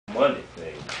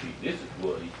See, this is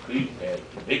where East Cleveland has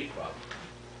the big problem.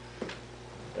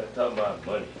 They're talking about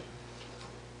money.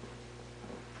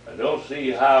 I don't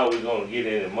see how we're gonna get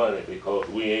any money because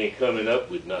we ain't coming up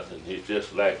with nothing. It's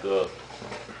just like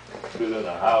building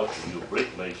a house and you're a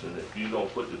brick mason. If you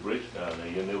don't put the bricks down there,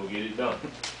 you'll never get it done.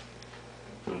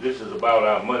 So this is about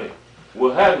our money. We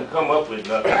haven't come up with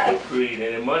nothing to create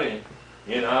any money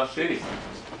in our city.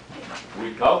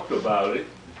 We talked about it.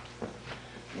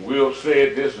 Will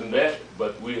said this and that,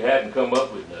 but we hadn't come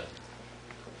up with nothing.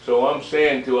 So I'm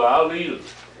saying to our leaders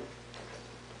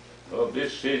of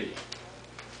this city,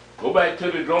 go back to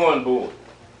the drawing board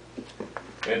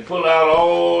and pull out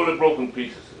all the broken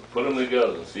pieces and put them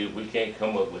together and see if we can't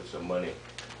come up with some money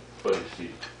for the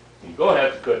city. You're going to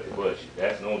have to cut the budget.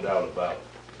 That's no doubt about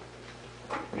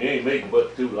it. You ain't making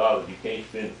but $2. You can't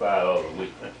spend $5 a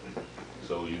week.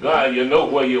 So you know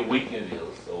where your weakness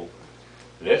is. So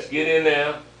let's get in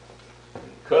there and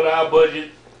cut our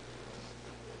budget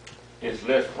as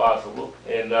less possible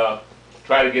and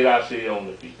try to get our city on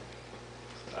the feet.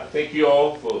 I thank you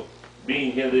all for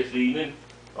being here this evening,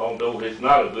 although it's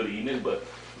not a good evening, but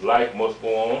life must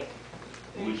go on.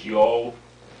 I wish you all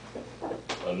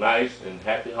a nice and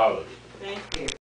happy holiday. Thank you.